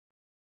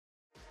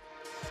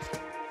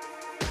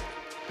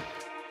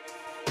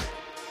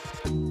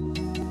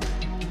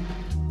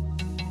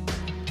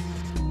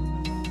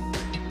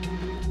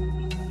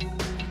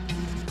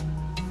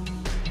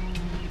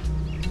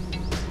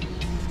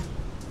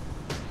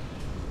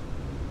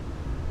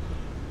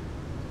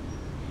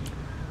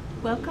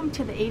Welcome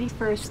to the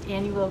 81st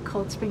Annual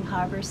Cold Spring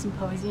Harbor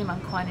Symposium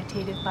on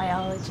Quantitative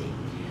Biology.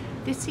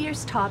 This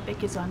year's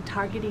topic is on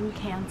targeting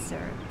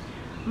cancer.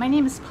 My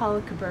name is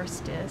Paula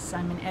Kiberstis.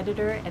 I'm an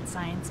editor at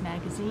Science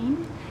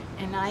Magazine,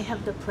 and I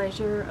have the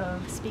pleasure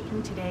of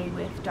speaking today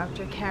with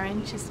Dr.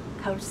 Karen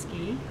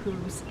Cichowski,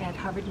 who's at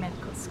Harvard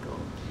Medical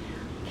School.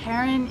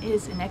 Karen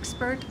is an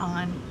expert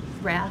on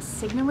RAS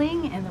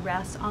signaling and the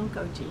RAS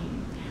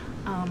oncogene.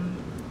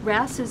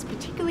 RAS is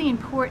particularly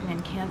important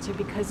in cancer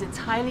because it's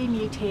highly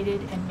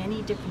mutated in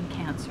many different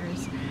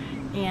cancers,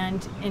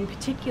 and in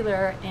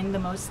particular in the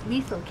most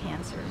lethal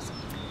cancers.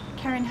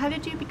 Karen, how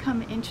did you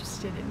become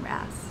interested in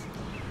RAS?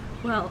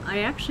 Well, I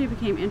actually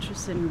became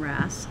interested in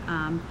RAS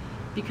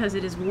because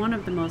it is one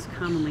of the most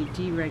commonly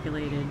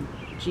deregulated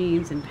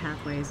genes and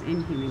pathways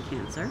in human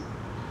cancer.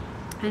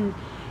 And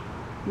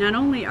not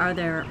only are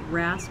there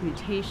RAS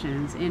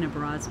mutations in a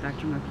broad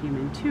spectrum of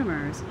human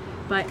tumors,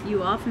 but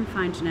you often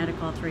find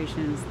genetic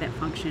alterations that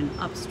function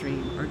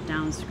upstream or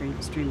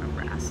downstream of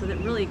RAS. So that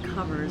really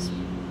covers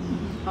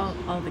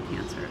all the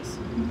cancers.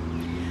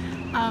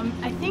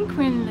 I think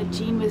when the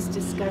gene was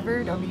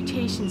discovered, or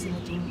mutations in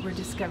the gene were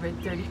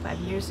discovered 35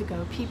 years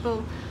ago,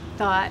 people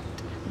thought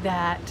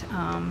that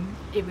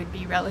it would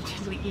be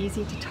relatively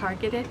easy to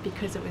target it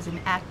because it was an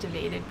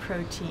activated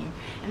protein.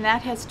 And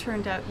that has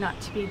turned out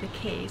not to be the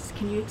case.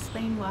 Can you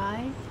explain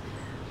why?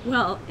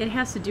 Well, it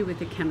has to do with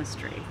the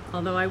chemistry,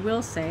 although I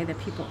will say that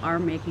people are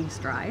making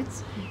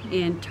strides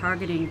in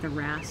targeting the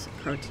RAS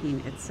protein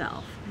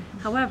itself.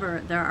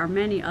 However, there are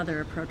many other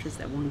approaches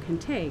that one can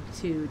take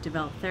to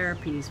develop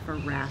therapies for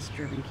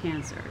RAS-driven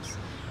cancers.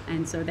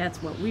 And so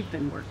that's what we've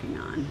been working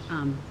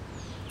on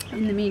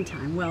in the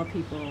meantime, while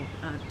people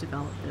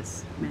develop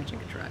this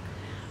magic drug.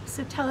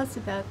 So tell us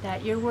about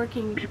that. You're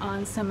working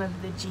on some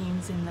of the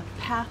genes in the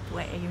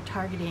pathway. You're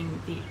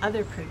targeting the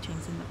other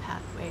proteins in the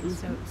pathway.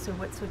 So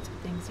what sorts of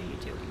things are you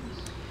doing?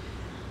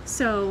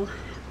 So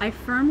I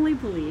firmly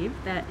believe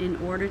that in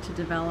order to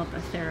develop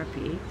a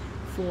therapy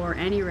for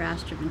any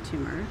RAS-driven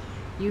tumor,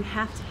 you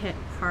have to hit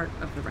part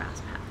of the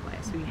RAS pathway.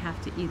 So you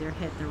have to either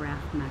hit the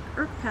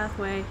RAF-MEK-ERK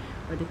pathway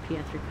or the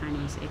PI3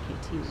 kinase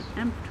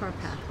AKT-mTOR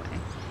pathway.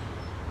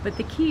 But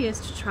the key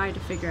is to try to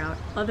figure out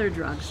other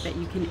drugs that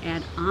you can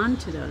add on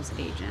to those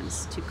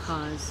agents to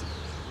cause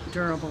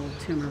durable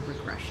tumor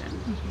regression.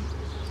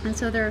 And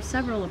so there are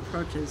several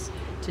approaches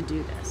to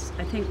do this.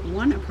 I think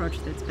one approach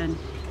that's been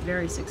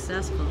very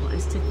successful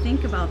is to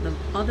think about the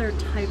other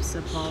types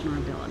of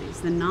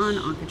vulnerabilities, the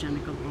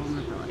non-oncogenic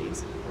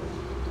vulnerabilities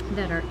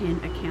that are in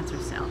a cancer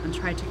cell, and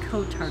try to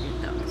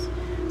co-target those.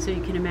 So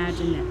you can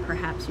imagine that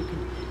perhaps you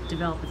could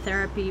develop a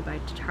therapy by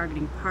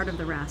targeting part of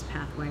the RAS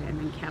pathway and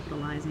then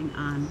capitalizing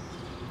on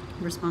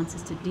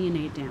responses to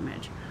DNA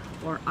damage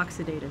or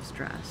oxidative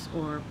stress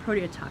or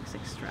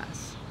proteotoxic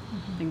stress,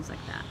 things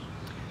like that.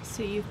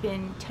 So you've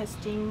been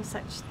testing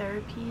such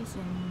therapies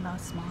in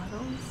mouse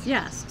models?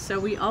 Yes, so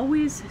we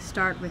always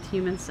start with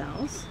human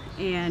cells,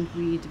 and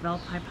we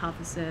develop a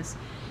hypothesis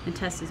and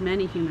test as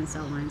many human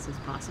cell lines as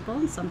possible,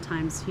 and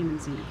sometimes human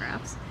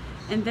xenografts.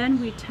 And then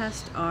we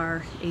test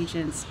our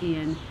agents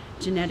in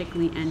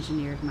genetically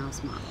engineered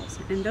mouse models.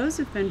 And those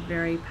have been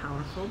very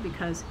powerful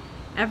because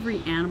every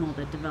animal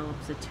that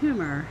develops a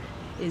tumor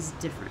is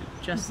different,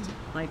 just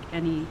like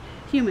any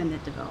human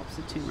that develops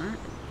a tumor.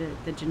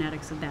 The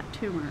genetics of that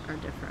tumor are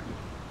different.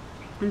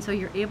 And so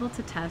you're able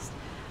to test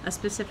a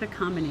specific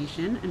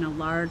combination in a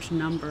large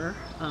number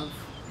of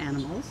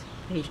animals,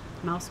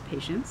 mouse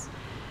patients,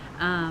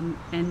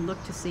 and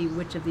look to see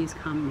which of these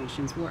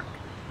combinations work.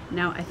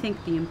 Now, I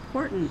think the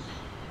important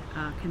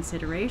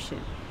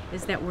consideration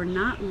is that we're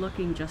not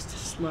looking just to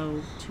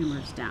slow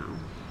tumors down.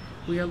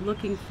 We are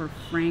looking for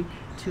frank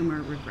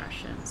tumor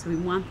regression. So we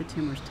want the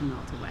tumors to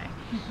melt away.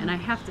 And I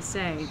have to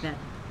say that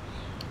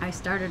I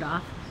started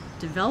off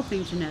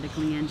developing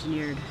genetically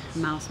engineered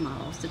mouse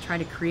models to try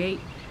to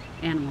create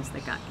animals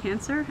that got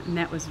cancer, and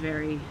that was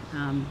very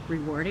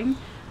rewarding,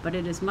 but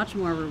it is much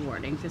more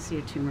rewarding to see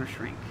a tumor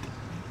shrink.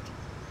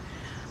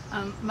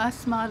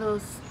 Mouse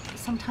models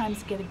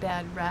sometimes get a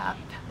bad rap,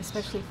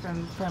 especially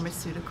from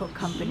pharmaceutical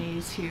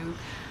companies who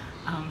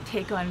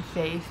take on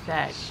faith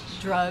that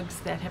drugs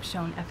that have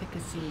shown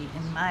efficacy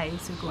in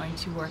mice are going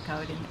to work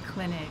out in the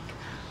clinic.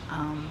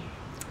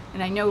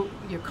 And I know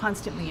you're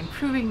constantly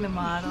improving the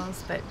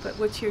models, but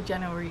what's your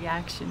general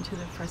reaction to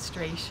the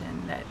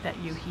frustration that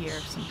you hear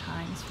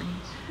sometimes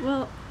from?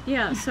 Well,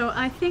 yeah, so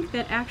I think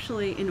that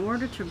actually in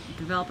order to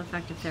develop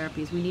effective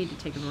therapies, we need to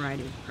take a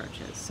variety of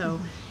approaches. So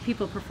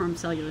people perform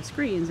cellular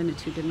screens in a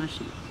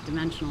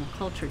two-dimensional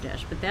culture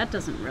dish, but that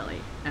doesn't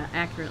really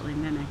accurately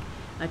mimic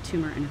a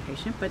tumor in a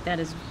patient, but that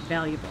is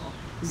valuable.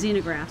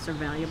 Xenografts are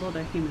valuable,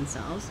 they're human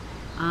cells.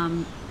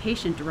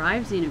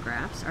 Patient-derived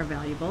xenografts are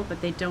valuable,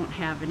 but they don't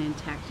have an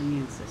intact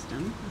immune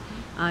system.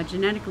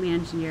 Genetically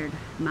engineered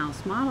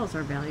mouse models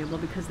are valuable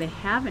because they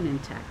have an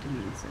intact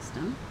immune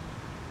system.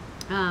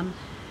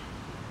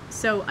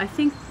 So I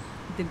think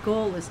the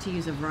goal is to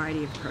use a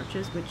variety of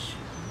approaches,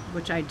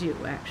 which I do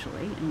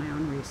actually in my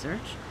own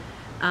research.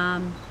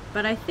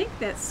 But I think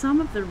that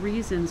some of the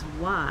reasons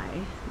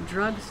why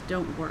drugs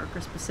don't work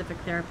or specific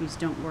therapies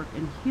don't work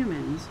in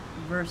humans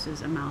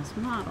versus a mouse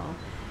model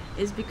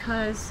is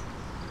because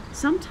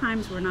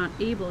sometimes we're not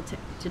able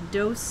to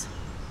dose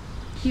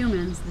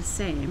humans the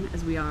same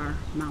as we are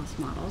mouse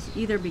models,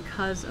 either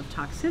because of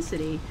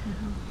toxicity,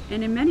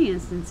 and in many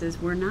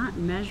instances we're not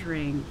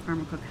measuring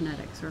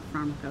pharmacokinetics or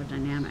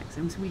pharmacodynamics,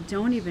 and so we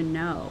don't even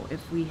know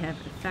if we have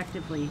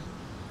effectively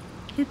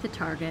hit the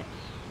target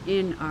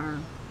in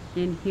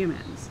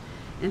humans.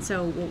 And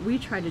so what we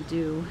try to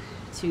do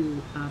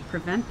to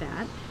prevent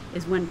that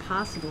is, when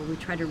possible, we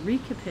try to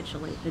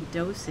recapitulate the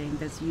dosing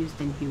that's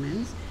used in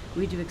humans.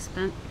 We do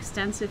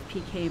extensive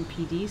PK and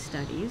PD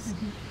studies,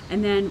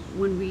 and then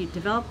when we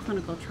develop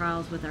clinical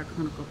trials with our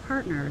clinical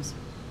partners,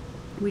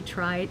 we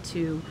try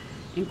to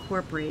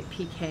incorporate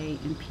PK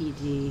and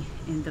PD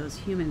in those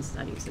human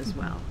studies as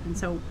well. And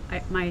so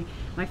my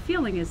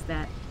feeling is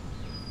that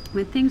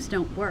when things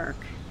don't work,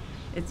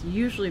 it's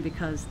usually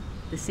because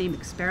the same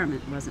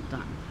experiment wasn't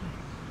done.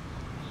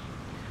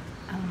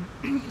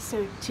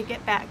 So to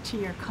get back to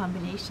your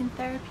combination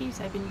therapies,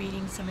 I've been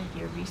reading some of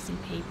your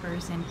recent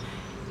papers, and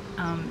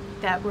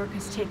that work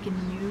has taken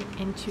you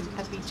into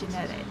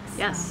epigenetics.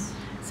 Yes.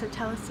 So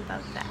tell us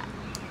about that.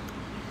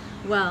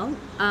 Well,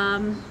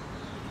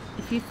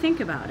 if you think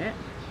about it,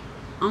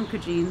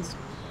 oncogenes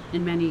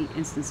in many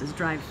instances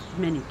drive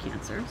many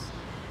cancers,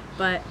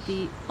 but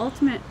the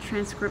ultimate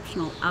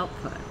transcriptional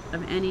output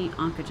of any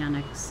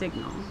oncogenic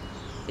signal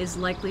is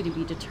likely to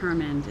be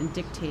determined and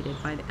dictated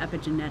by the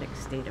epigenetic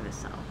state of a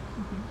cell.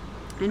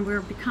 And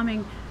we're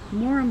becoming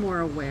more and more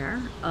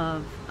aware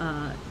of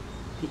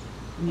the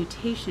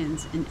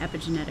mutations in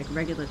epigenetic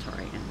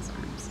regulatory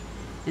enzymes.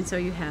 And so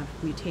you have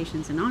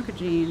mutations in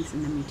oncogenes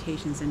and then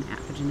mutations in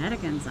epigenetic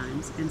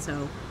enzymes. And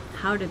so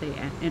how do they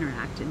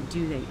interact, and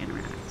do they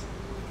interact?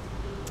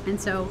 And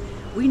so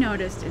we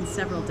noticed in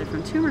several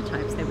different tumor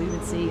types that we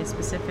would see a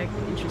specific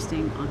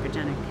interesting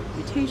oncogenic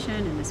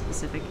mutation and a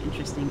specific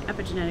interesting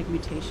epigenetic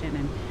mutation.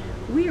 And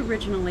we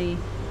originally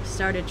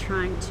started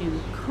trying to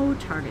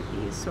co-target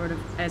these sort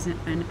of as an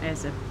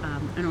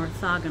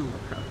orthogonal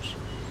approach,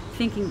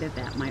 thinking that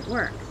that might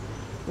work.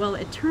 Well,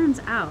 it turns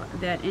out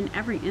that in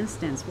every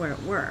instance where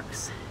it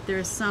works, there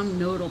is some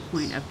nodal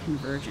point of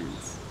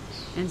convergence.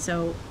 And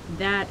so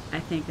that, I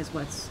think, is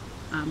what's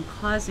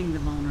causing the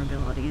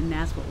vulnerability, and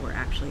that's what we're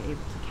actually able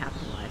to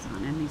capitalize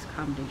on in these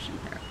combination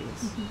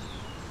therapies.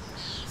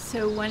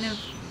 So one of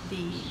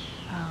the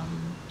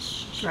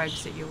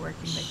drugs that you're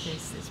working with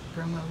is this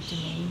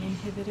bromodomain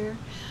inhibitor.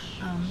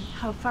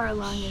 How far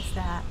along is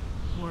that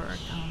work?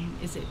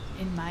 Is it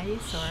in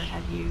mice, or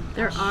have you...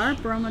 There are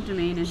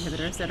bromodomain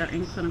inhibitors that are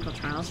in clinical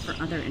trials for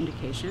other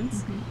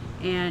indications,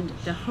 and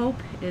the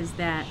hope is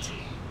that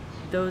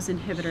those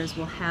inhibitors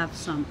will have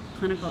some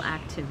clinical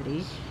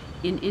activity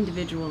in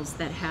individuals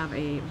that have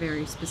a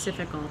very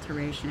specific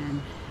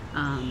alteration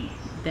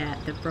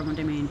that the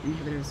bromodomain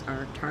inhibitors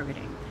are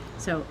targeting.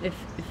 So if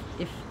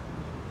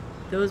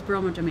those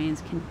bromodomain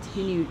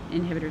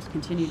inhibitors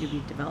continue to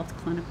be developed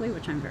clinically,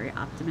 which I'm very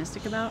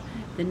optimistic about,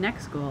 the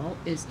next goal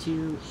is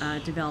to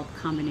develop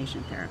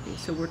combination therapy.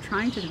 So we're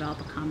trying to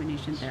develop a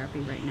combination therapy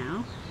right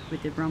now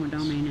with the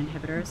bromodomain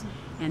inhibitors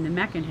and the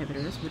MEK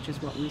inhibitors, which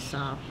is what we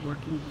saw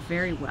working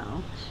very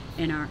well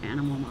in our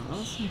animal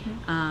models.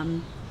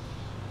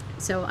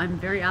 So I'm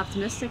very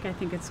optimistic. I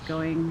think it's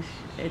going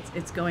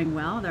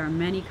well. There are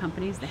many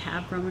companies that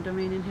have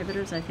bromodomain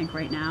inhibitors. I think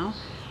right now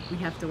we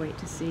have to wait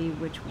to see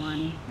which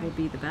one will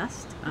be the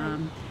best.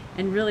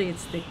 And really,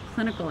 it's the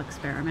clinical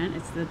experiment,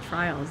 it's the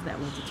trials that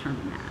will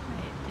determine that.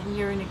 Right. And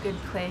you're in a good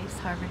place,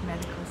 Harvard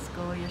Medical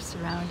School. You're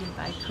surrounded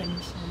by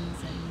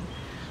clinicians,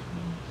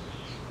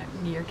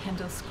 and near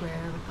Kendall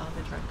Square with all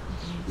the drug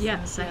companies.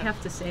 Yes, so, I have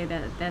to say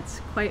that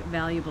that's quite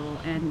valuable,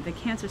 and the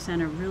Cancer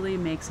Center really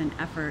makes an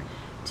effort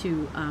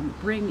to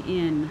bring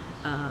in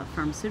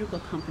pharmaceutical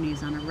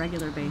companies on a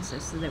regular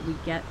basis so that we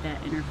get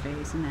that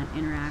interface and that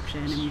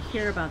interaction, and we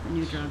hear about the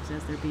new drugs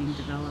as they're being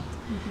developed.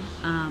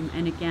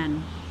 And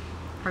again,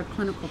 our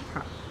clinical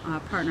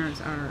partners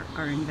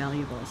are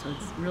invaluable, so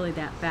it's really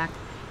that back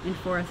and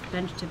forth,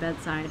 bench to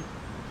bedside,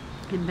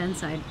 and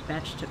bedside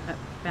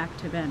back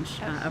to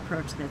bench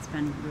approach that's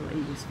been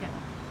really useful.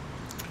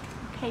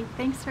 Okay,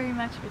 thanks very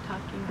much for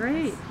talking.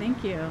 Great,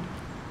 thank you.